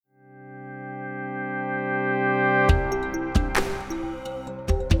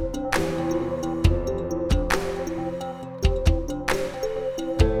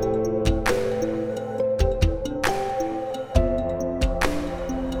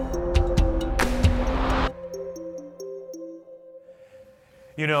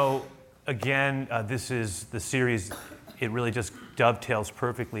You know, again, this is the series. It really just dovetails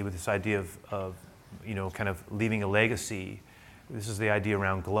perfectly with this idea of kind of leaving a legacy. This is the idea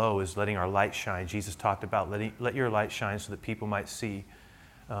around glow, is letting our light shine. Jesus talked about let your light shine so that people might see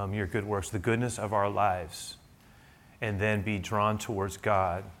your good works, the goodness of our lives, and then be drawn towards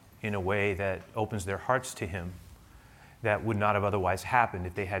God in a way that opens their hearts to Him that would not have otherwise happened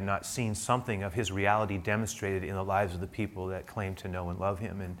if they had not seen something of His reality demonstrated in the lives of the people that claim to know and love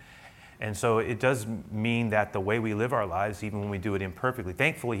Him. And so it does mean that the way we live our lives, even when we do it imperfectly,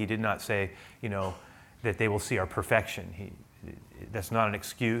 thankfully He did not say, that they will see our perfection. That's not an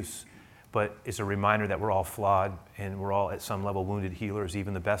excuse, but it's a reminder that we're all flawed and we're all at some level wounded healers.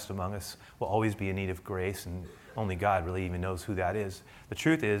 Even the best among us will always be in need of grace, and only God really even knows who that is. The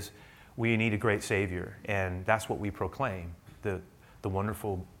truth is, we need a great Savior, and that's what we proclaim, the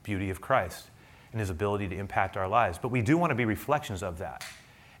wonderful beauty of Christ and His ability to impact our lives. But we do want to be reflections of that.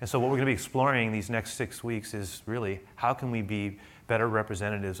 And so what we're going to be exploring these next 6 weeks is really, how can we be better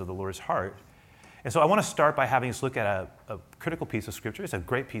representatives of the Lord's heart? And so I want to start by having us look at a critical piece of Scripture. It's a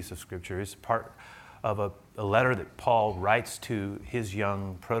great piece of Scripture. It's part of a letter that Paul writes to his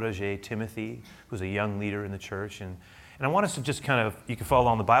young protege, Timothy, who's a young leader in the church. And I want us to just you can follow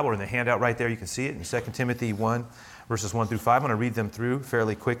along the Bible or in the handout right there. You can see it in 2 Timothy 1, verses 1 through 5. I'm going to read them through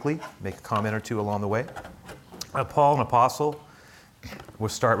fairly quickly, make a comment or two along the way. Paul, an apostle. We'll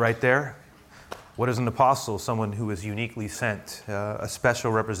start right there. What is an apostle? Someone who is uniquely sent, a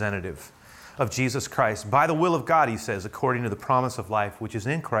special representative of Jesus Christ. By the will of God, he says, according to the promise of life, which is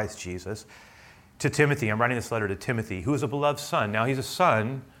in Christ Jesus, to Timothy. I'm writing this letter to Timothy, who is a beloved son. Now, he's a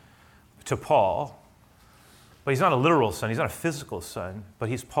son to Paul, but he's not a literal son. He's not a physical son, but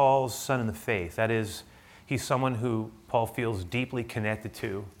he's Paul's son in the faith. That is, he's someone who Paul feels deeply connected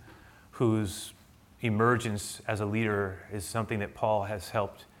to, whose emergence as a leader is something that Paul has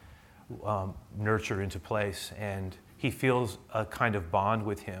helped nurture into place. And he feels a kind of bond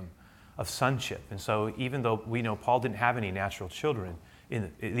with him of sonship. And so even though we know Paul didn't have any natural children,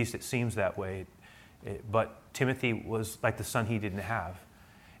 at least it seems that way, but Timothy was like the son he didn't have.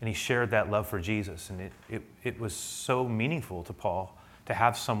 And he shared that love for Jesus. And it was so meaningful to Paul to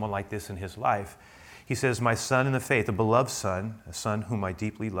have someone like this in his life. He says, my son in the faith, a beloved son, a son whom I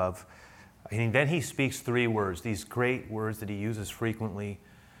deeply love. And then he speaks 3 words, these great words that he uses frequently.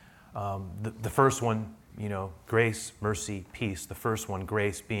 The first one, grace, mercy, peace. The first one,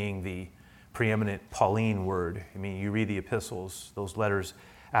 grace, being the preeminent Pauline word. I mean, you read the epistles, those letters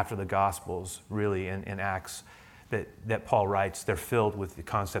after the Gospels, really, and Acts, that Paul writes, they're filled with the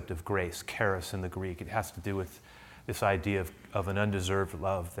concept of grace, charis in the Greek. It has to do with this idea of an undeserved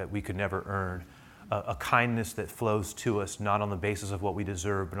love that we could never earn, a kindness that flows to us not on the basis of what we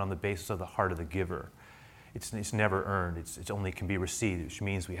deserve, but on the basis of the heart of the giver. It's never earned. It's only can be received, which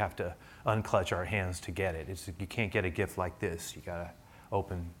means we have to unclutch our hands to get it. You can't get a gift like this. You got to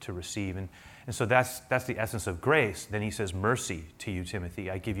open to receive. And so that's the essence of grace. Then he says, mercy to you, Timothy.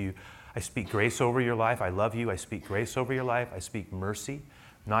 I speak grace over your life. I love you. I speak grace over your life. I speak mercy,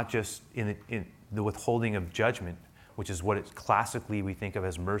 not just in the withholding of judgment, which is what it's classically we think of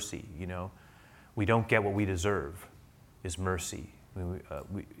as mercy. We don't get what we deserve is mercy.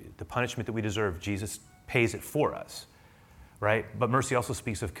 The punishment that we deserve, Jesus pays it for us, right? But mercy also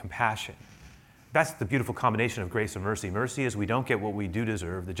speaks of compassion. That's the beautiful combination of grace and mercy. Mercy is we don't get what we do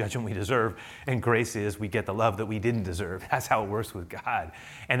deserve, the judgment we deserve, and grace is we get the love that we didn't deserve. That's how it works with God.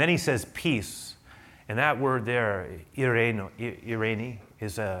 And then he says peace. And that word there, irene,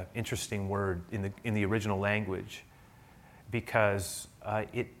 is an interesting word in the original language because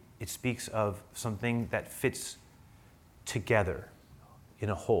it speaks of something that fits together in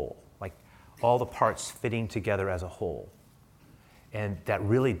a whole, like all the parts fitting together as a whole. And that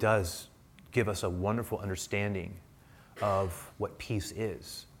really does give us a wonderful understanding of what peace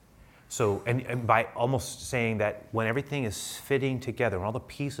is. So, and by almost saying that when everything is fitting together, when all the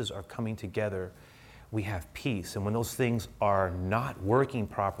pieces are coming together, we have peace. And when those things are not working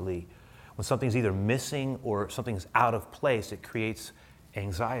properly, when something's either missing or something's out of place, it creates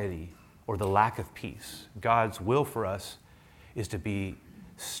anxiety or the lack of peace. God's will for us is to be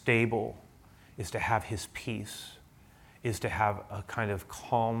stable, is to have His peace, is to have a kind of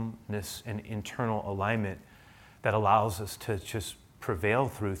calmness and internal alignment that allows us to just prevail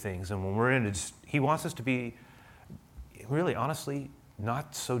through things. And when we're in it, He wants us to be really, honestly,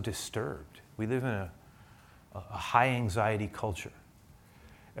 not so disturbed. We live in a high anxiety culture.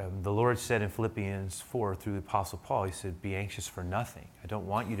 The Lord said in Philippians 4 through the Apostle Paul, He said, be anxious for nothing. I don't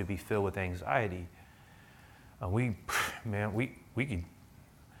want you to be filled with anxiety. We could,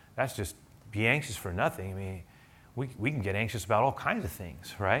 that's just be anxious for nothing. I mean, we can get anxious about all kinds of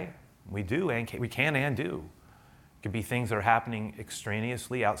things, right? We do, and we can and do. It could be things that are happening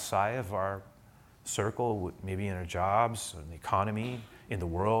extraneously outside of our circle, maybe in our jobs, in the economy, in the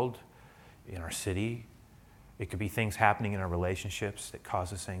world, in our city. It could be things happening in our relationships that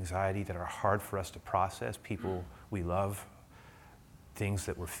cause us anxiety, that are hard for us to process, people we love, things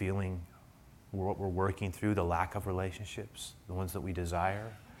that we're feeling, what we're working through, the lack of relationships, the ones that we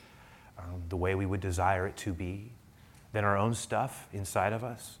desire, the way we would desire it to be. Then our own stuff inside of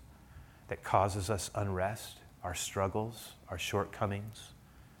us that causes us unrest, our struggles, our shortcomings,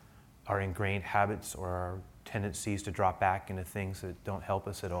 our ingrained habits or our tendencies to drop back into things that don't help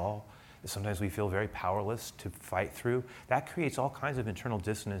us at all, that sometimes we feel very powerless to fight through. That creates all kinds of internal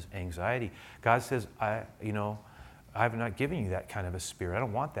dissonance, anxiety. God says, I have not given you that kind of a spirit. I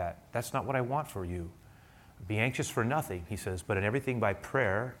don't want that. That's not what I want for you. Be anxious for nothing, he says, but in everything by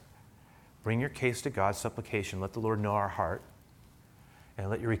prayer, bring your case to God, supplication, let the Lord know our heart, and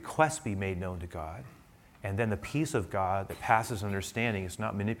let your requests be made known to God. And then the peace of God that passes understanding, is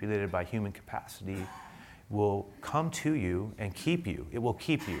not manipulated by human capacity, will come to you and keep you. It will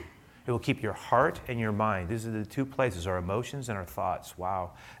keep you. It will keep your heart and your mind. These are the two places, our emotions and our thoughts.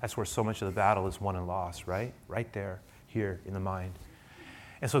 Wow, that's where so much of the battle is won and lost, right? Right there, here in the mind.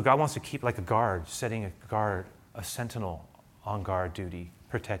 And so God wants to keep like a guard, setting a guard, a sentinel on guard duty,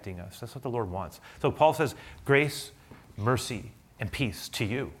 protecting us. That's what the Lord wants. So Paul says, grace, mercy, and peace to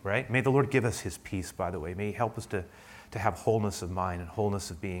you, right? May the Lord give us his peace, by the way. May he help us to have wholeness of mind and wholeness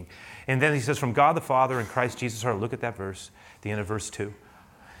of being. And then he says, from God the Father and Christ Jesus our Lord. Look at that verse, the end of verse 2.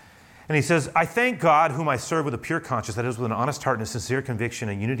 And he says, I thank God whom I serve with a pure conscience, that is, with an honest heart and a sincere conviction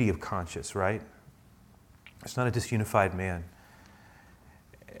and unity of conscience, right? It's not a disunified man.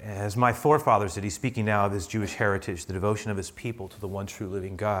 As my forefathers did, he's speaking now of his Jewish heritage, the devotion of his people to the one true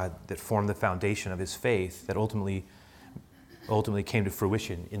living God that formed the foundation of his faith that ultimately came to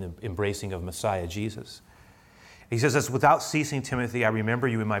fruition in the embracing of Messiah Jesus. He says this, without ceasing, Timothy, I remember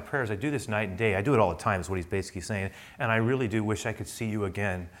you in my prayers. I do this night and day. I do it all the time is what he's basically saying. And I really do wish I could see you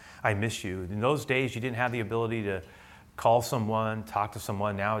again. I miss you. In those days, you didn't have the ability to call someone, talk to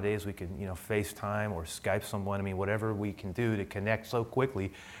someone. Nowadays, we can, FaceTime or Skype someone. I mean, whatever we can do to connect so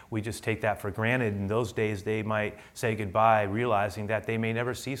quickly, we just take that for granted. In those days, they might say goodbye, realizing that they may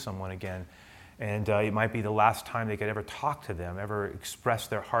never see someone again. And it might be the last time they could ever talk to them, ever express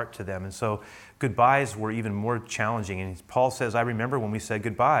their heart to them. And so goodbyes were even more challenging. And Paul says, I remember when we said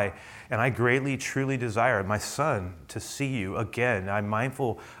goodbye, and I greatly, truly desire, my son, to see you again. I'm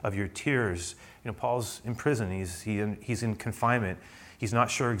mindful of your tears. Paul's in prison. He's in confinement. He's not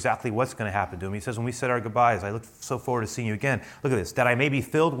sure exactly what's going to happen to him. He says, when we said our goodbyes, I look so forward to seeing you again. Look at this, that I may be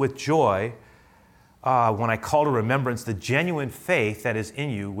filled with joy when I call to remembrance the genuine faith that is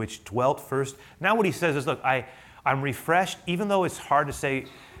in you, which dwelt first. Now what he says is, look, I'm refreshed, even though it's hard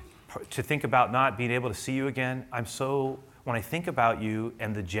to think about not being able to see you again. When I think about you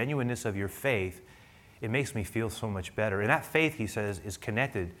and the genuineness of your faith, it makes me feel so much better. And that faith, he says, is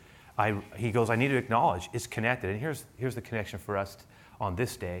connected. He goes, I need to acknowledge it's connected. And here's the connection for us on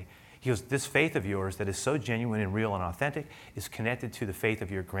this day. He goes, this faith of yours that is so genuine and real and authentic is connected to the faith of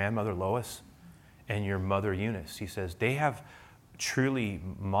your grandmother Lois and your mother Eunice. He says, they have truly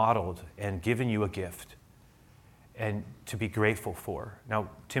modeled and given you a gift and to be grateful for. Now,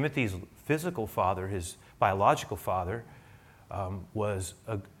 Timothy's physical father, his biological father, was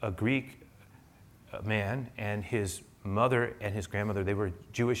a Greek man, and his mother and his grandmother, they were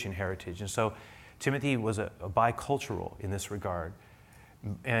Jewish in heritage. And so Timothy was a bicultural in this regard.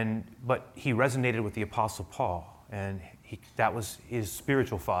 But he resonated with the Apostle Paul, and that was his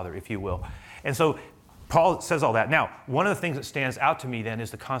spiritual father, if you will. And so Paul says all that. Now, one of the things that stands out to me then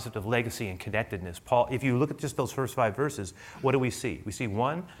is the concept of legacy and connectedness. Paul, if you look at just those first 5 verses, what do we see? We see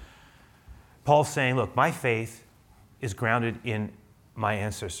one, Paul's saying, look, my faith is grounded in my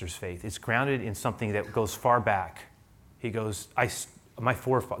ancestors' faith. It's grounded in something that goes far back. He goes,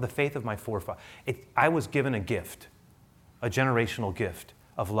 the faith of my forefather. I was given a gift, a generational gift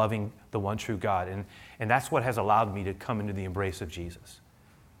of loving the one true God. And that's what has allowed me to come into the embrace of Jesus.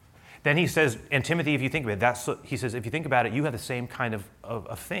 Then he says, and Timothy, if you think about it, he says, if you think about it, you have the same kind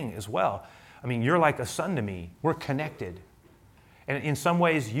of thing as well. I mean, you're like a son to me. We're connected. And in some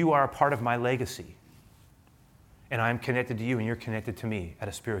ways, you are a part of my legacy. And I'm connected to you, and you're connected to me at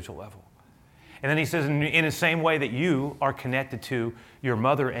a spiritual level. And then he says, in the same way that you are connected to your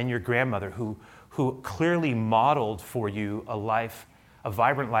mother and your grandmother, who clearly modeled for you a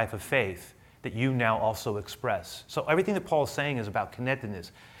vibrant life of faith that you now also express. So everything that Paul is saying is about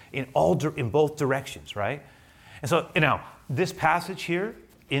connectedness in both directions, right? And so, this passage here,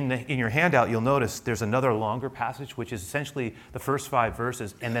 in your handout, you'll notice there's another longer passage, which is essentially the first 5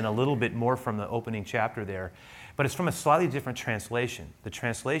 verses, and then a little bit more from the opening chapter there. But it's from a slightly different translation. The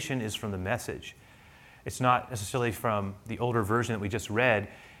translation is from the Message. It's not necessarily from the older version that we just read,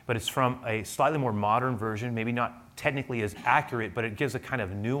 but it's from a slightly more modern version, maybe not technically as accurate, but it gives a kind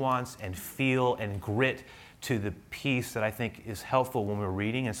of nuance and feel and grit to the piece that I think is helpful when we're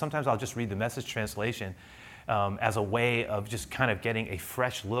reading. And sometimes I'll just read the Message translation as a way of just kind of getting a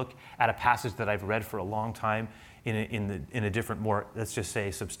fresh look at a passage that I've read for a long time in a different, more, let's just say,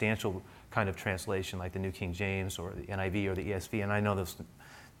 substantial kind of translation, like the New King James or the NIV or the ESV. And I know those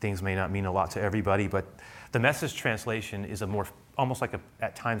things may not mean a lot to everybody, but the Message translation is a more, almost like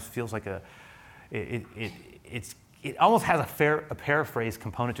at times feels like it almost has a paraphrase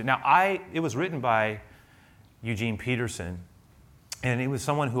component to it. Now, it was written by Eugene Peterson, and he was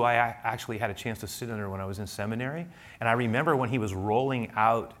someone who I actually had a chance to sit under when I was in seminary. And I remember when he was rolling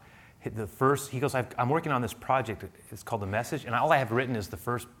out the first, he goes, I'm working on this project, it's called The Message, and all I have written is the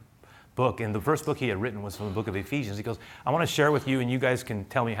first book. And the first book he had written was from the book of Ephesians. He goes, I want to share with you, and you guys can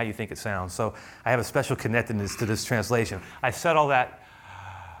tell me how you think it sounds. So I have a special connectedness to this translation. I said all that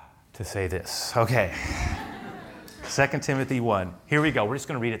to say this. Okay. 2 Timothy 1. Here we go. We're just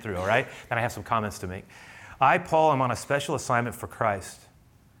going to read it through, all right? Then I have some comments to make. I, Paul, am on a special assignment for Christ.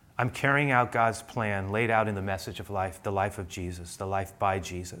 I'm carrying out God's plan laid out in the Message of life, the life of Jesus, the life by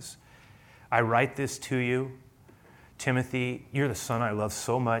Jesus. I write this to you, Timothy. You're the son I love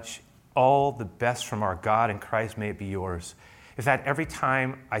so much. All the best from our God and Christ may it be yours. In fact, every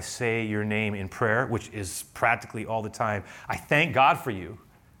time I say your name in prayer, which is practically all the time, I thank God for you.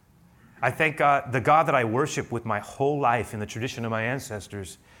 I thank God, the God that I worship with my whole life in the tradition of my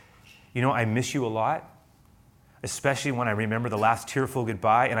ancestors. You know, I miss you a lot, especially when I remember the last tearful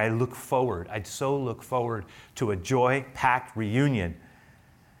goodbye, and I'd so look forward to a joy-packed reunion.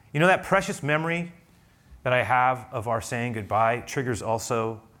 You know, that precious memory that I have of our saying goodbye triggers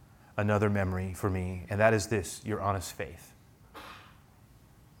also another memory for me, and that is this, your honest faith.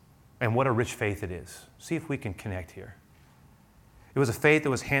 And what a rich faith it is. See if we can connect here. It was a faith that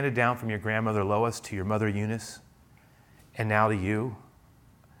was handed down from your grandmother Lois to your mother Eunice, and now to you.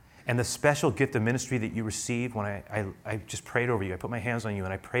 And the special gift of ministry that you received when I just prayed over you, I put my hands on you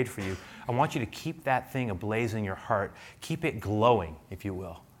and I prayed for you, I want you to keep that thing ablaze in your heart. Keep it glowing, if you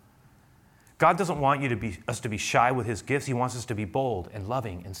will. God doesn't want us to be shy with his gifts. He wants us to be bold and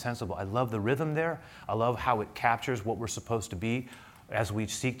loving and sensible. I love the rhythm there. I love how it captures what we're supposed to be as we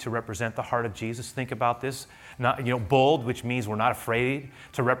seek to represent the heart of Jesus. Think about this. Bold, which means we're not afraid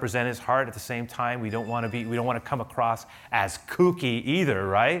to represent his heart. At the same time, we don't want to come across as kooky either,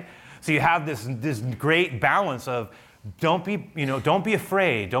 right? So you have this great balance of don't be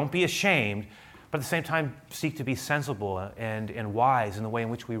afraid, don't be ashamed, but at the same time, seek to be sensible and wise in the way in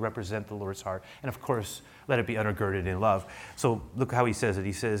which we represent the Lord's heart. And of course, let it be undergirded in love. So look how he says it.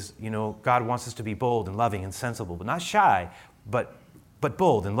 He says, God wants us to be bold and loving and sensible, but not shy, but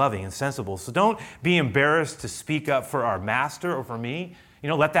bold and loving and sensible. So don't be embarrassed to speak up for our master or for me.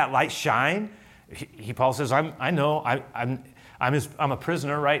 Let that light shine. Paul says, I'm a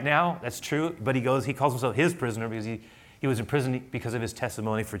prisoner right now. That's true. But he calls himself his prisoner because he was in prison because of his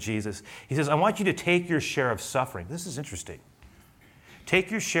testimony for Jesus. He says, I want you to take your share of suffering. This is interesting. Take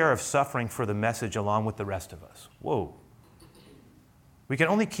your share of suffering for the message along with the rest of us. Whoa. We can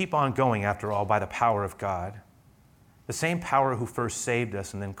only keep on going, after all, by the power of God. The same power who first saved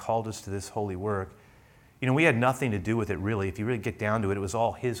us and then called us to this holy work. We had nothing to do with it, really. If you really get down to it, it was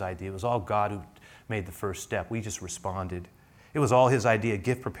all his idea. It was all God who made the first step. We just responded. It was all his idea, a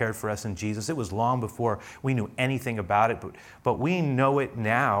gift prepared for us in Jesus. It was long before we knew anything about it, but we know it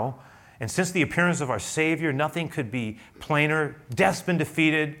now. And since the appearance of our Savior, nothing could be plainer. Death's been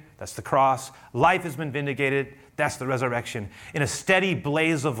defeated. That's the cross. Life has been vindicated. That's the resurrection. In a steady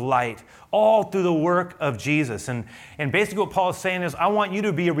blaze of light, all through the work of Jesus. And basically what Paul is saying is, I want you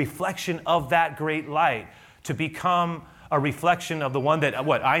to be a reflection of that great light, to become a reflection of the one that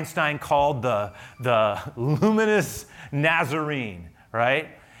Einstein called the luminous Nazarene, right?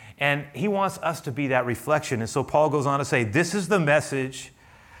 And he wants us to be that reflection. And so Paul goes on to say, this is the message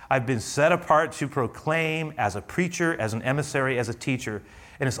I've been set apart to proclaim as a preacher, as an emissary, as a teacher.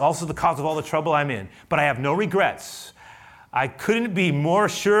 And it's also the cause of all the trouble I'm in. But I have no regrets. I couldn't be more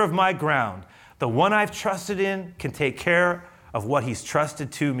sure of my ground. The one I've trusted in can take care of what he's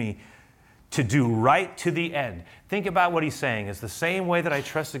trusted to me to do right to the end. Think about what he's saying. It's the same way that I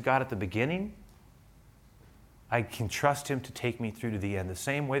trusted God at the beginning, I can trust him to take me through to the end. The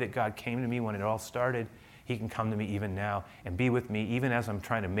same way that God came to me when it all started, he can come to me even now and be with me even as I'm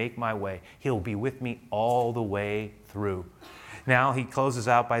trying to make my way. He'll be with me all the way through. Now he closes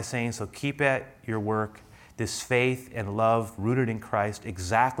out by saying, so keep at your work this faith and love rooted in Christ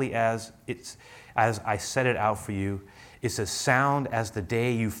exactly as I set it out for you. It's as sound as the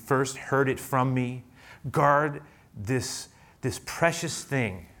day you first heard it from me. Guard this precious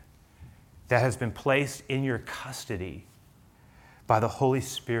thing that has been placed in your custody by the Holy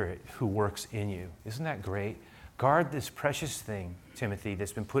Spirit who works in you. Isn't that great? Guard this precious thing, Timothy,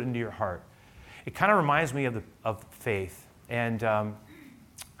 that's been put into your heart. It kind of reminds me of faith and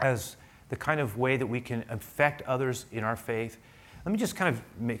as the kind of way that we can affect others in our faith. Let me just kind of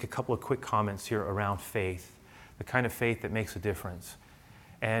make a couple of quick comments here around faith, the kind of faith that makes a difference,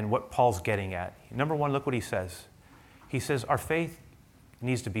 and what Paul's getting at. Number one, look what he says. He says our faith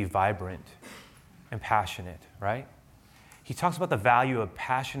needs to be vibrant and passionate, right? He talks about the value of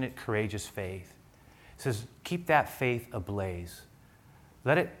passionate, courageous faith. He says, keep that faith ablaze.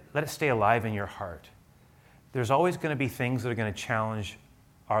 Let it stay alive in your heart. There's always going to be things that are going to challenge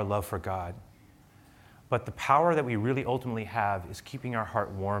our love for God. But the power that we really ultimately have is keeping our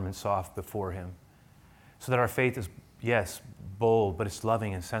heart warm and soft before Him, so that our faith is, yes, bold, but it's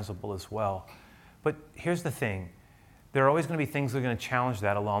loving and sensible as well. But here's the thing. There are always going to be things that are going to challenge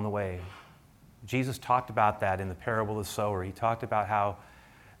that along the way. Jesus talked about that in the parable of the sower. He talked about how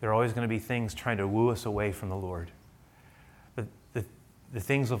there are always going to be things trying to woo us away from the Lord. The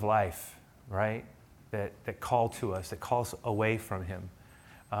things of life, right, that call to us, that call us away from Him.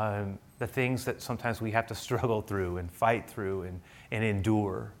 The things that sometimes we have to struggle through and fight through and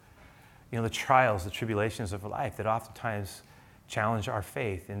endure. You know, the trials, the tribulations of life that oftentimes challenge our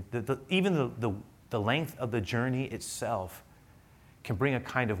faith. And even the length of the journey itself can bring a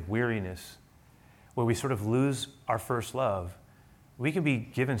kind of weariness where we sort of lose our first love. We can be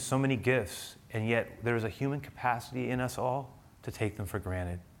given so many gifts, and yet there's a human capacity in us all to take them for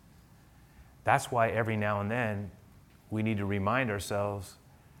granted. That's why every now and then we need to remind ourselves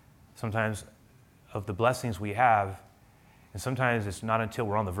sometimes of the blessings we have, and sometimes it's not until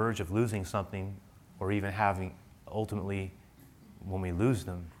we're on the verge of losing something or even having, ultimately, when we lose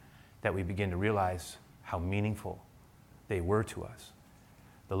them, that we begin to realize how meaningful they were to us.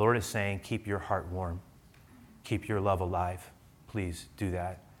 The Lord is saying, keep your heart warm. Keep your love alive. Please do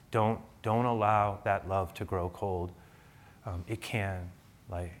that. Don't allow that love to grow cold. It can.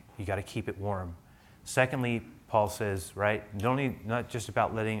 You got to keep it warm. Secondly, Paul says, right, not just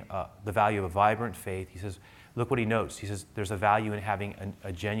about letting the value of a vibrant faith. He says, look what he notes. He says there's a value in having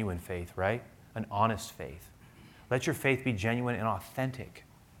a genuine faith, right? An honest faith. Let your faith be genuine and authentic.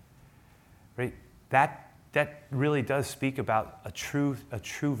 Right? That really does speak about a true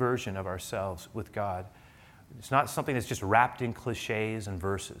version of ourselves with God. It's not something that's just wrapped in cliches and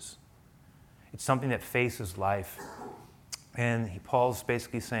verses. It's something that faces life. And Paul's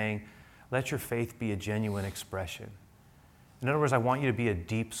basically saying, let your faith be a genuine expression. In other words, I want you to be a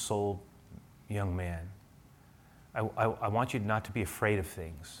deep-souled young man. I want you not to be afraid of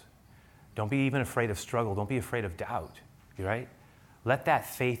things. Don't be even afraid of struggle. Don't be afraid of doubt, right? Let that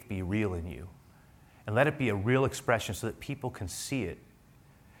faith be real in you. And let it be a real expression so that people can see it.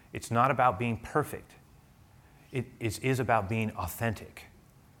 It's not about being perfect. It is about being authentic.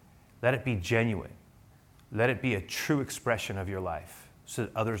 Let it be genuine. Let it be a true expression of your life so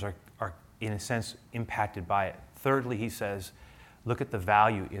that others are in a sense, impacted by it. Thirdly, he says, look at the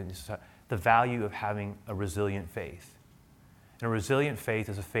value of having a resilient faith. And a resilient faith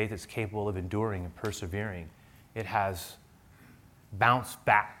is a faith that's capable of enduring and persevering. It has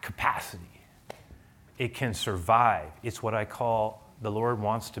bounce-back capacity. It can survive. It's what I call, the Lord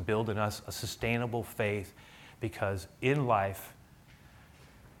wants to build in us a sustainable faith, because in life,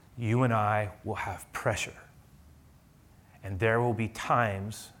 you and I will have pressure. And there will be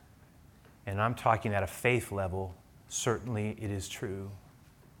times, and I'm talking at a faith level, certainly it is true,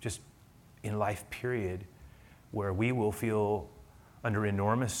 just in life period, where we will feel under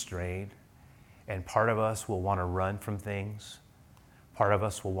enormous strain, and part of us will want to run from things. Part of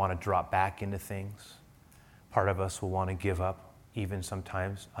us will want to drop back into things. Part of us will want to give up, even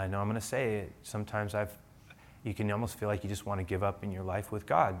sometimes. I know I'm going to say it. Sometimes you can almost feel like you just want to give up in your life with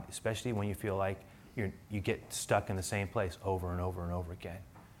God, especially when you feel like you get stuck in the same place over and over and over again.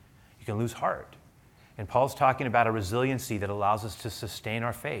 You can lose heart. And Paul's talking about a resiliency that allows us to sustain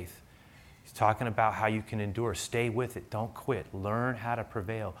our faith. He's talking about how you can endure. Stay with it. Don't quit. Learn how to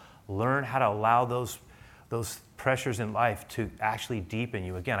prevail. Learn how to allow those pressures in life to actually deepen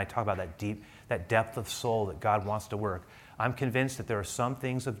you. Again, I talk about that depth of soul that God wants to work. I'm convinced that there are some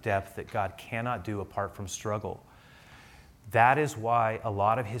things of depth that God cannot do apart from struggle. That is why a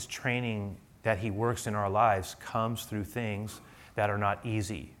lot of His training that He works in our lives comes through things that are not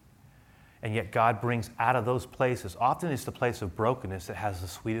easy. And yet God brings out of those places, often it's the place of brokenness that has the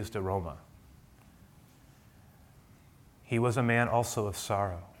sweetest aroma. He was a man also of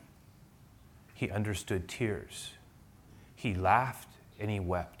sorrow. He understood tears. He laughed and he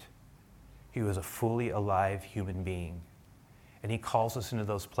wept. He was a fully alive human being. And he calls us into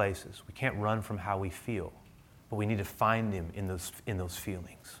those places. We can't run from how we feel, but we need to find him in those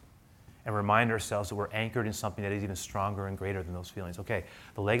feelings and remind ourselves that we're anchored in something that is even stronger and greater than those feelings. Okay,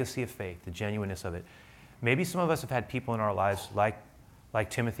 the legacy of faith, the genuineness of it. Maybe some of us have had people in our lives like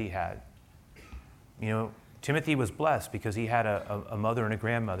Timothy had. You know, Timothy was blessed because he had a mother and a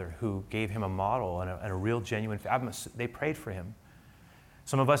grandmother who gave him a model and a real genuine faith. They prayed for him.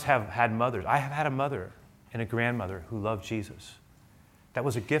 Some of us have had mothers. I have had a mother and a grandmother who loved Jesus. That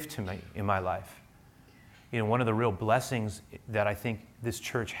was a gift to me in my life. You know, one of the real blessings that I think this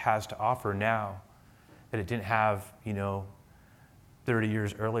church has to offer now that it didn't have, 30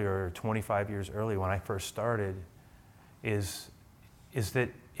 years earlier or 25 years earlier when I first started is that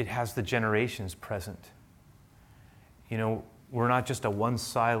it has the generations present. You know, we're not just a one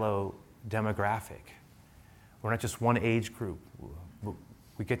silo demographic. We're not just one age group.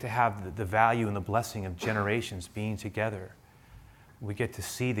 We get to have the value and the blessing of generations being together. We get to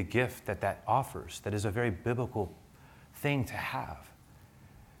see the gift that offers, that is a very biblical thing to have.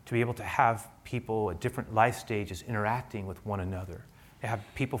 To be able to have people at different life stages interacting with one another. To have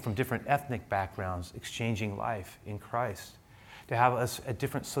people from different ethnic backgrounds exchanging life in Christ. To have us at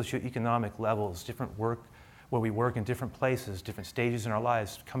different socioeconomic levels, different work, where we work in different places, different stages in our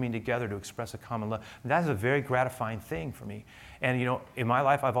lives, coming together to express a common love. And that is a very gratifying thing for me. And in my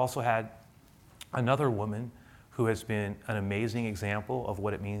life, I've also had another woman who has been an amazing example of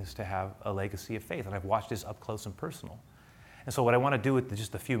what it means to have a legacy of faith. And I've watched this up close and personal. And so what I want to do with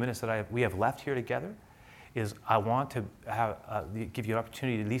just the few minutes that we have left here together is I want to give you an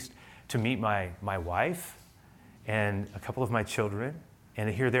opportunity at least to meet my wife and a couple of my children and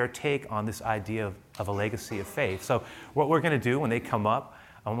to hear their take on this idea of a legacy of faith. So what we're going to do when they come up,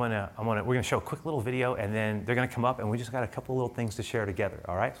 we're going to show a quick little video, and then they're going to come up, and we just got a couple little things to share together,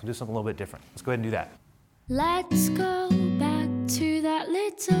 all right? So we'll do something a little bit different. Let's go ahead and do that. Let's go back to that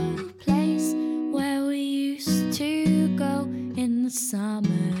little place where we used to go in the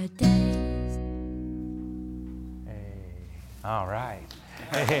summer days. Hey, all right.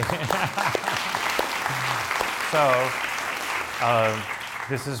 Hey. So,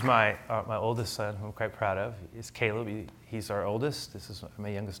 this is my oldest son, who I'm quite proud of. It's Caleb. He's our oldest. This is our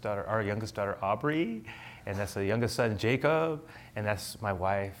youngest daughter, Aubrey, and that's the youngest son, Jacob, and that's my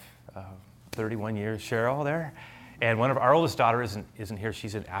wife, 31 years, Cheryl there. And one of our oldest daughter isn't here.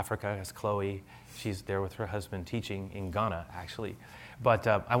 She's in Africa. That's Chloe. She's there with her husband teaching in Ghana, actually. But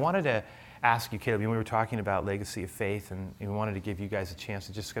I wanted to ask you, Caleb, we were talking about legacy of faith, and we wanted to give you guys a chance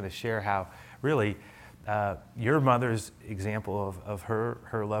to just kind of share how really your mother's example of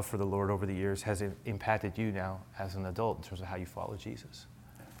her love for the Lord over the years has impacted you now as an adult in terms of how you follow Jesus.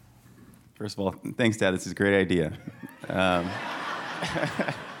 First of all, thanks, Dad. This is a great idea.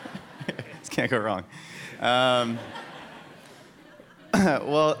 This can't go wrong.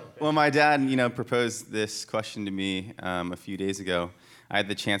 Well, when my dad, proposed this question to me a few days ago, I had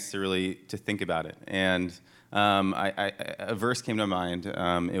the chance to think about it. And a verse came to mind.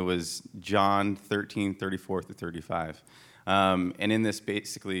 It was John 13:34-35. And in this,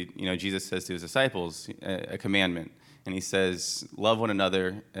 basically, Jesus says to his disciples a commandment. And he says, love one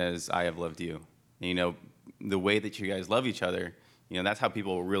another as I have loved you. And, the way that you guys love each other, that's how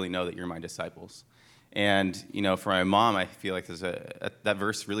people will really know that you're my disciples. And, for my mom, I feel like that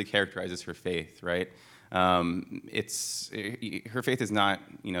verse really characterizes her faith, right? Her faith is not,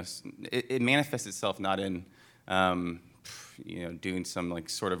 it manifests itself not in, doing some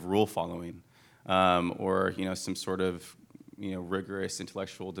sort of rule following, or some sort of rigorous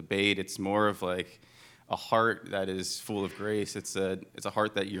intellectual debate. It's more of a heart that is full of grace. It's a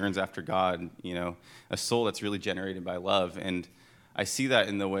heart that yearns after God. A soul that's really generated by love. And I see that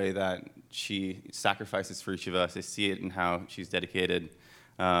in the way that she sacrifices for each of us. I see it in how she's dedicated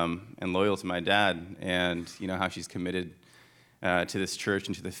and loyal to my dad, and how she's committed to this church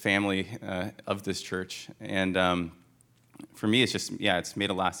and to the family of this church. And for me, it's just, it's made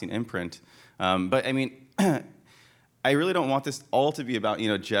a lasting imprint. But I mean, I really don't want this all to be about,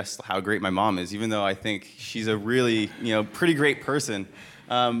 just how great my mom is, even though I think she's a really, pretty great person.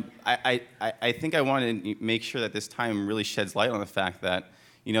 I think I want to make sure that this time really sheds light on the fact that,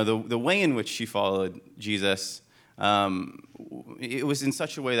 the way in which she followed Jesus, it was in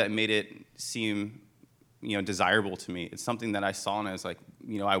such a way that made it seem, desirable to me. It's something that I saw and I was like,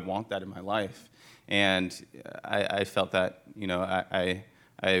 I want that in my life. And I felt that, I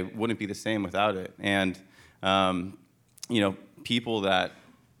I wouldn't be the same without it. And, people that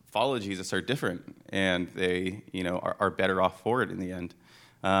follow Jesus are different, and they, are better off for it in the end.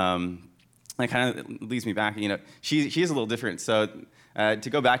 That kind of leads me back, she's a little different. So to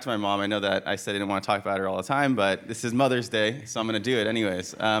go back to my mom, I know that I said I didn't want to talk about her all the time, but this is Mother's Day, so I'm going to do it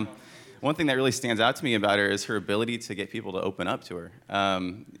anyways. One thing that really stands out to me about her is her ability to get people to open up to her.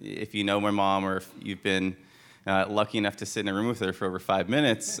 If you know my mom, or if you've been lucky enough to sit in a room with her for over 5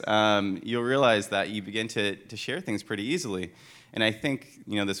 minutes, you'll realize that you begin to share things pretty easily. And I think,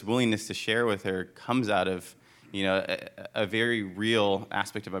 this willingness to share with her comes out of, a very real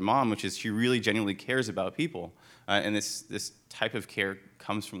aspect of my mom, which is she really genuinely cares about people. And this type of care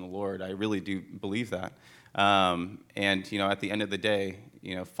comes from the Lord. I really do believe that. And, at the end of the day,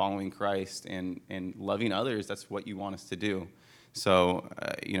 following Christ and loving others, that's what you want us to do. So,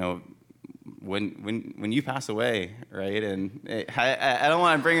 when you pass away, right, and I don't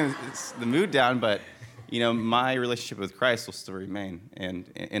want to bring the mood down, but, my relationship with Christ will still remain, and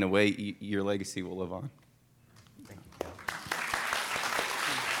in a way, your legacy will live on.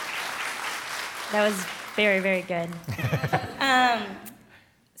 That was very, very good.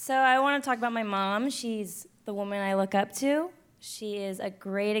 So I want to talk about my mom. She's the woman I look up to. She is a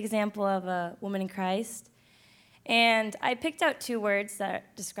great example of a woman in Christ. And I picked out 2 words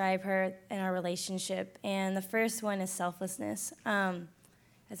that describe her and our relationship. And the first one is selflessness.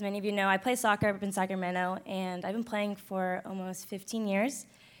 As many of you know, I play soccer up in Sacramento, and I've been playing for almost 15 years.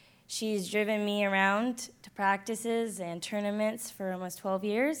 She's driven me around to practices and tournaments for almost 12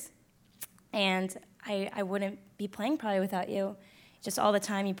 years. And I wouldn't be playing probably without you. Just all the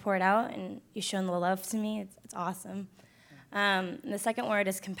time you pour it out, and you've shown the love to me. It's awesome. And the second word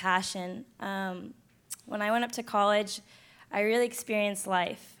is compassion. When I went up to college, I really experienced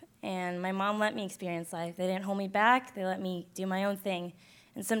life. And my mom let me experience life. They didn't hold me back. They let me do my own thing.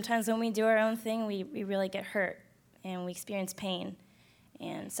 And sometimes when we do our own thing, we really get hurt, and we experience pain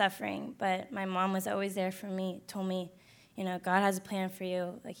and suffering. But my mom was always there for me, told me, God has a plan for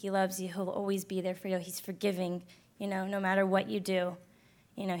you. Like, he loves you. He'll always be there for you. He's forgiving, no matter what you do.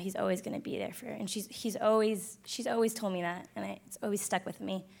 He's always going to be there for you. And she's always told me that, and it's always stuck with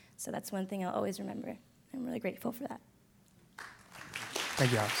me. So that's one thing I'll always remember. I'm really grateful for that.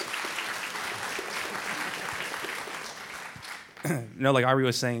 Thank you, Alex. Like Ari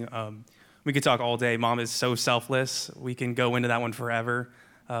was saying, we could talk all day. Mom is so selfless. We can go into that one forever.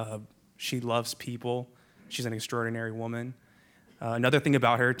 She loves people. She's an extraordinary woman. Another thing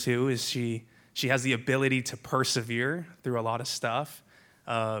about her, too, is she has the ability to persevere through a lot of stuff.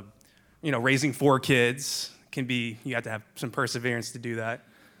 Raising 4 kids you have to have some perseverance to do that.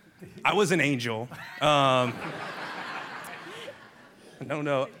 I was an angel. No,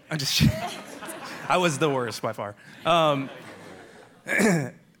 I was the worst by far.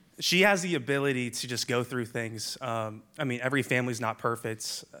 She has the ability to just go through things. Every family's not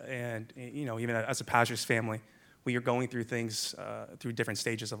perfect, and even as a pastor's family, we are going through things through different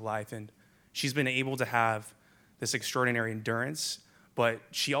stages of life, and she's been able to have this extraordinary endurance, but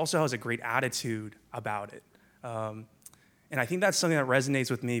she also has a great attitude about it. And I think that's something that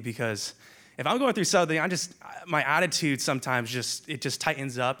resonates with me, because if I'm going through something, my attitude sometimes just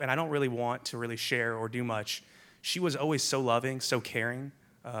tightens up, and I don't really want to really share or do much. She was always so loving, so caring,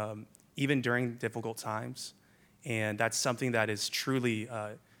 even during difficult times. And that's something that is truly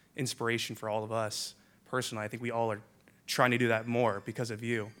inspiration for all of us. Personally, I think we all are trying to do that more because of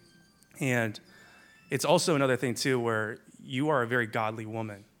you. And it's also another thing, too, where you are a very godly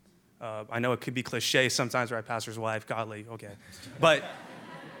woman. I know it could be cliche sometimes, right? Pastor's wife, godly, okay. But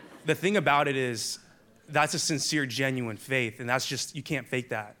the thing about it is that's a sincere, genuine faith, and that's just, you can't fake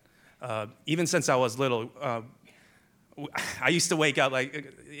that. Even since I was little, I used to wake up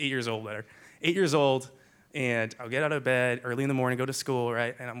like 8 years old, and I'll get out of bed early in the morning, go to school,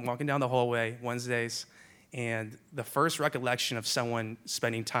 right? And I'm walking down the hallway Wednesdays, and the first recollection of someone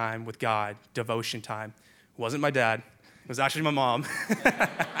spending time with God, devotion time, wasn't my dad. It was actually my mom.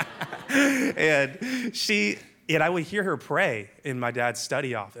 And I would hear her pray in my dad's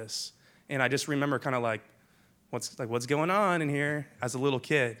study office. And I just remember kind of like, what's going on in here as a little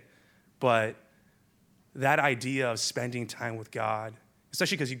kid? But that idea of spending time with God,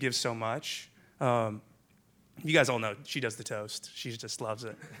 especially because you give so much. You guys all know she does the toast. She just loves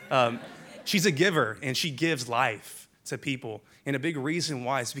it. She's a giver, and she gives life to people. And a big reason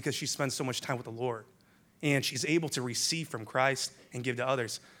why is because she spends so much time with the Lord. And she's able to receive from Christ and give to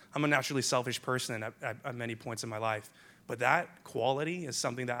others. I'm a naturally selfish person at many points in my life. But that quality is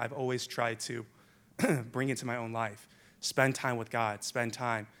something that I've always tried to bring into my own life. Spend time with God. Spend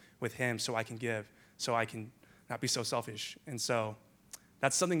time with Him so I can give, so I can not be so selfish. And so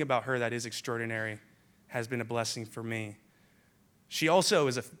That's something about her that is extraordinary, has been a blessing for me. She also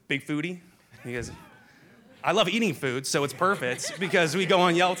is a big foodie. Because I love eating food, so it's perfect because we go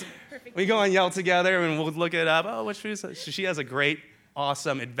on Yelp together and we'll look it up. Oh, what food is that? She has a great,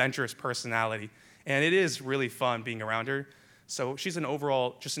 awesome, adventurous personality, and it is really fun being around her. So she's an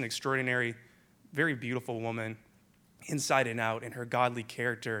overall, just an extraordinary, very beautiful woman, inside and out, and her godly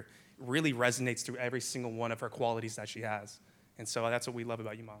character really resonates through every single one of her qualities that she has. And so that's what we love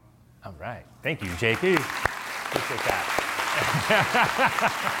about you, Mama. All right. Thank you, JP. Appreciate that.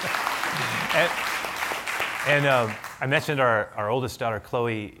 and I mentioned our oldest daughter,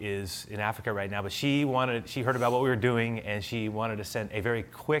 Chloe, is in Africa right now, but she heard about what we were doing, and she wanted to send a very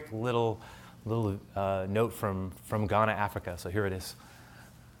quick little note from Ghana, Africa. So here it is.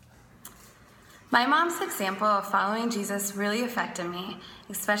 My mom's example of following Jesus really affected me,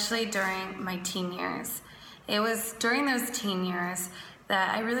 especially during my teen years. It was during those teen years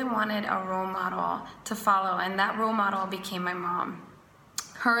that I really wanted a role model to follow, and that role model became my mom.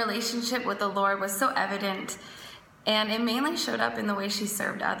 Her relationship with the Lord was so evident, and it mainly showed up in the way she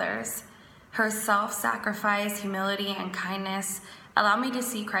served others. Her self-sacrifice, humility, and kindness allowed me to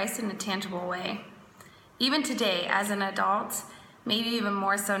see Christ in a tangible way. Even today, as an adult, maybe even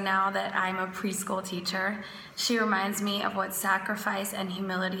more so now that I'm a preschool teacher, she reminds me of what sacrifice and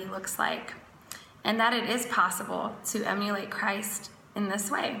humility looks like, and that it is possible to emulate Christ in this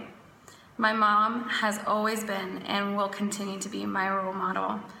way. My mom has always been and will continue to be my role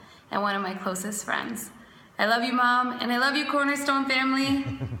model and one of my closest friends. I love you, Mom, and I love you, Cornerstone family.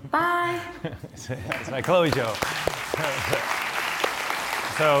 Bye. It's my Chloe show.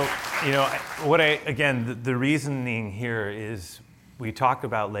 So, the reasoning here is we talk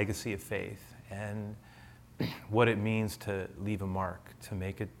about legacy of faith and what it means to leave a mark, to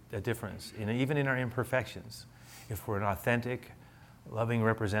make a difference, even in our imperfections. If we're an authentic, loving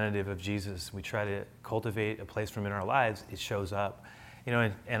representative of Jesus, we try to cultivate a place for him in our lives, it shows up.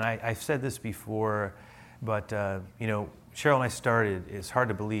 And I've said this before, but Cheryl and I started, it's hard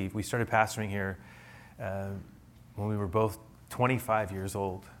to believe, we started pastoring here when we were both 25 years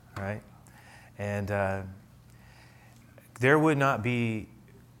old, right? And there would not be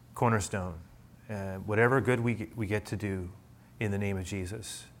Cornerstone, whatever good we get to do in the name of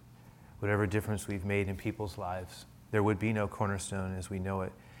Jesus, whatever difference we've made in people's lives, there would be no Cornerstone as we know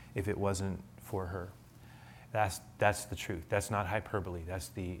it if it wasn't for her. That's the truth. That's not hyperbole. That's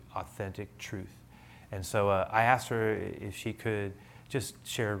the authentic truth. And so I asked her if she could just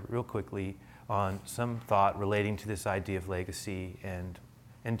share real quickly on some thought relating to this idea of legacy and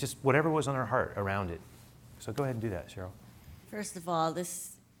just whatever was on her heart around it. So go ahead and do that, Cheryl. First of all,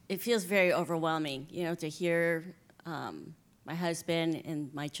 it feels very overwhelming, to hear my husband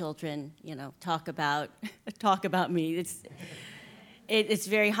and my children, talk about me. It's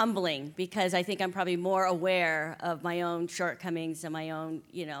very humbling because I think I'm probably more aware of my own shortcomings and my own,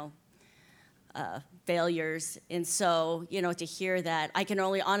 failures. And so, to hear that, I can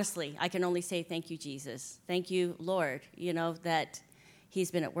only say thank you, Jesus. Thank you, Lord, that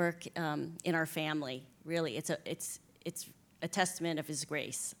he's been at work in our family. Really, it's a testament of his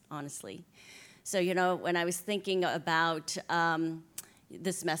grace, honestly. So, when I was thinking about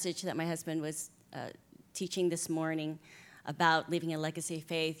this message that my husband was teaching this morning about leaving a legacy of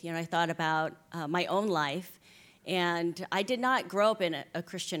faith, I thought about my own life. And I did not grow up in a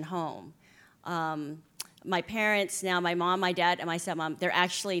Christian home. My parents now, my mom, my dad, and my stepmom, they're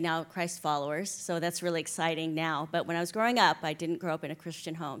actually now Christ followers, so that's really exciting now. But when I was growing up, I didn't grow up in a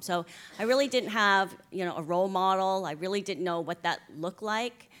Christian home. So I really didn't have, a role model. I really didn't know what that looked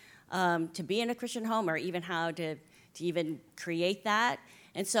like to be in a Christian home or even how to even create that.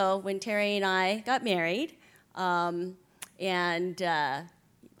 And so when Terry and I got married and I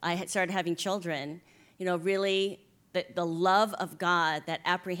had started having children, really the love of God that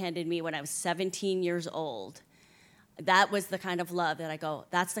apprehended me when I was 17 years old, that was the kind of love that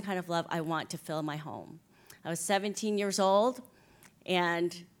that's the kind of love I want to fill my home. I was 17 years old,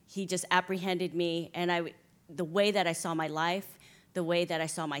 and he just apprehended me, and the way that I saw my life, the way that I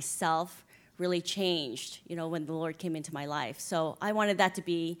saw myself really changed, when the Lord came into my life. So I wanted that to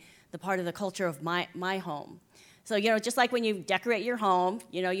be the part of the culture of my home. So, just like when you decorate your home,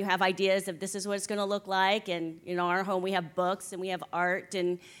 you have ideas of this is what it's going to look like. And, our home, we have books and we have art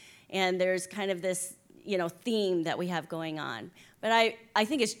and there's kind of this, theme that we have going on. But I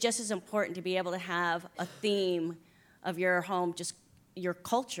think it's just as important to be able to have a theme of your home, just your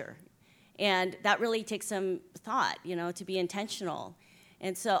culture. And that really takes some thought, to be intentional.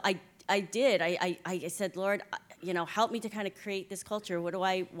 And so I did. I said, Lord, help me to kind of create this culture. What do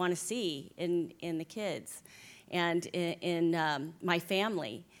I want to see in the kids? and in my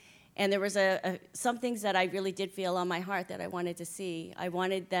family. And there was some things that I really did feel on my heart that I wanted to see. I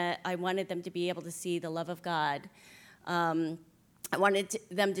wanted them to be able to see the love of God. I wanted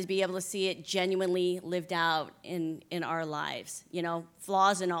them to be able to see it genuinely lived out in our lives,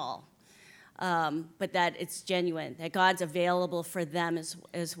 flaws and all. But that it's genuine, that God's available for them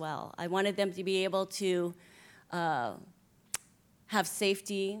as well. I wanted them to be able to have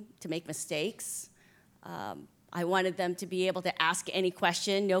safety to make mistakes. I wanted them to be able to ask any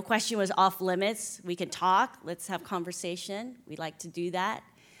question. No question was off limits. We can talk. Let's have conversation. We like to do that.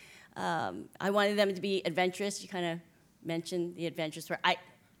 I wanted them to be adventurous. You kind of mentioned the adventures.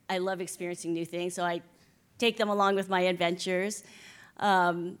 I love experiencing new things, so I take them along with my adventures.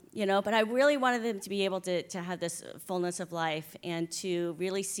 But I really wanted them to be able to have this fullness of life and to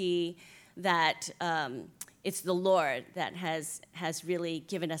really see that it's the Lord that has really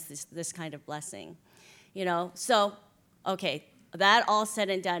given us this kind of blessing. So, okay, that all said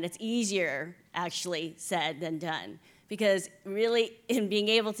and done, it's easier actually said than done, because really in being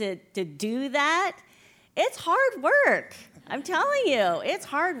able to do that, it's hard work. I'm telling you, it's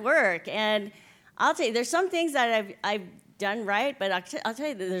hard work. And I'll tell you, there's some things that I've done right, but I'll tell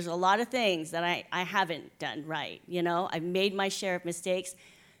you that there's a lot of things that I haven't done right. I've made my share of mistakes.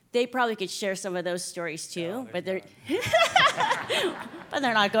 They probably could share some of those stories too, but they're but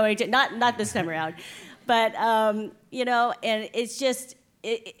they're not going to, not this time around. But and it's just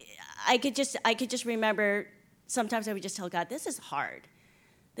I could just remember sometimes I would just tell God, this is hard.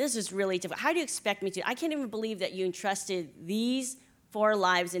 This is really difficult. How do you expect me to? I can't even believe that you entrusted these 4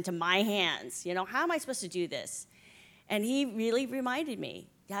 lives into my hands. How am I supposed to do this? And he really reminded me,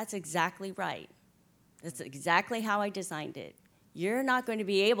 that's exactly right. That's exactly how I designed it. You're not going to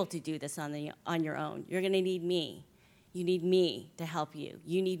be able to do this on your own. You're going to need me. You need me to help you.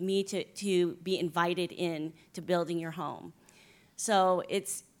 You need me to be invited in to building your home. So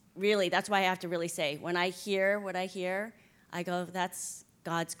it's really, that's why I have to really say, when I hear what I hear, I go, that's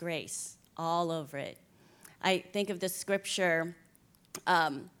God's grace all over it. I think of the scripture,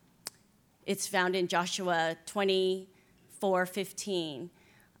 it's found in Joshua 24:15.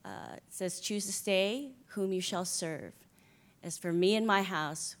 It says, choose this day whom you shall serve. As for me and my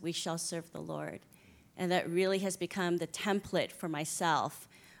house, we shall serve the Lord. And that really has become the template for myself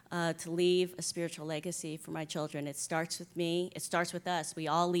to leave a spiritual legacy for my children. It starts with me. It starts with us. We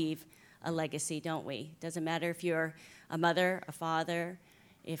all leave a legacy, don't we? Doesn't matter if you're a mother, a father.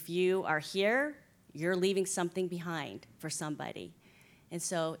 If you are here, you're leaving something behind for somebody. And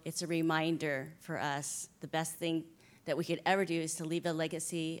so it's a reminder for us. The best thing that we could ever do is to leave a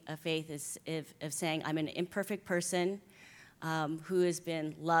legacy of faith, of saying, I'm an imperfect person who has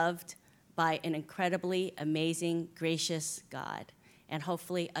been loved by an incredibly amazing, gracious God. And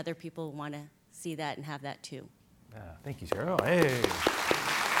hopefully other people want to see that and have that too. Thank you, Cheryl. Hey.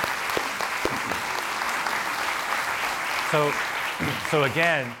 So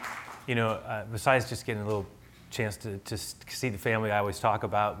again, besides just getting a little chance to see the family I always talk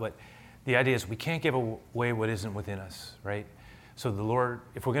about, but the idea is we can't give away what isn't within us, right? So the Lord,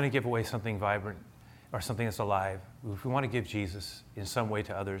 if we're going to give away something vibrant or something that's alive, if we want to give Jesus in some way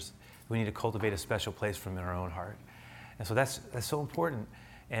to others, we need to cultivate a special place from in our own heart. And so that's so important.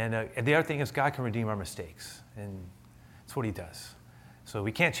 And the other thing is God can redeem our mistakes, and that's what he does. So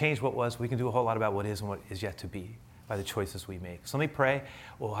we can't change what was. We can do a whole lot about what is and what is yet to be by the choices we make. So let me pray.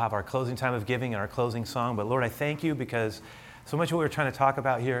 We'll have our closing time of giving and our closing song. But Lord, I thank you because so much of what we're trying to talk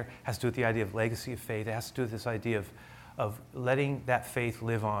about here has to do with the idea of legacy of faith. It has to do with this idea of letting that faith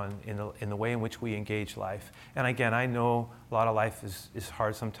live on in the way in which we engage life. And again, I know a lot of life is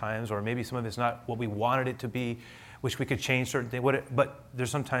hard sometimes, or maybe some of it's not what we wanted it to be, wish we could change certain things. But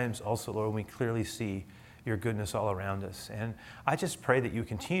there's sometimes also, Lord, when we clearly see your goodness all around us. And I just pray that you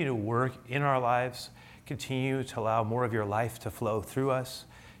continue to work in our lives, continue to allow more of your life to flow through us.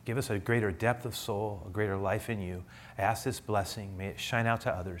 Give us a greater depth of soul, a greater life in you. I ask this blessing. May it shine out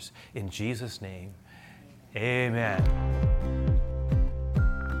to others. In Jesus' name, amen.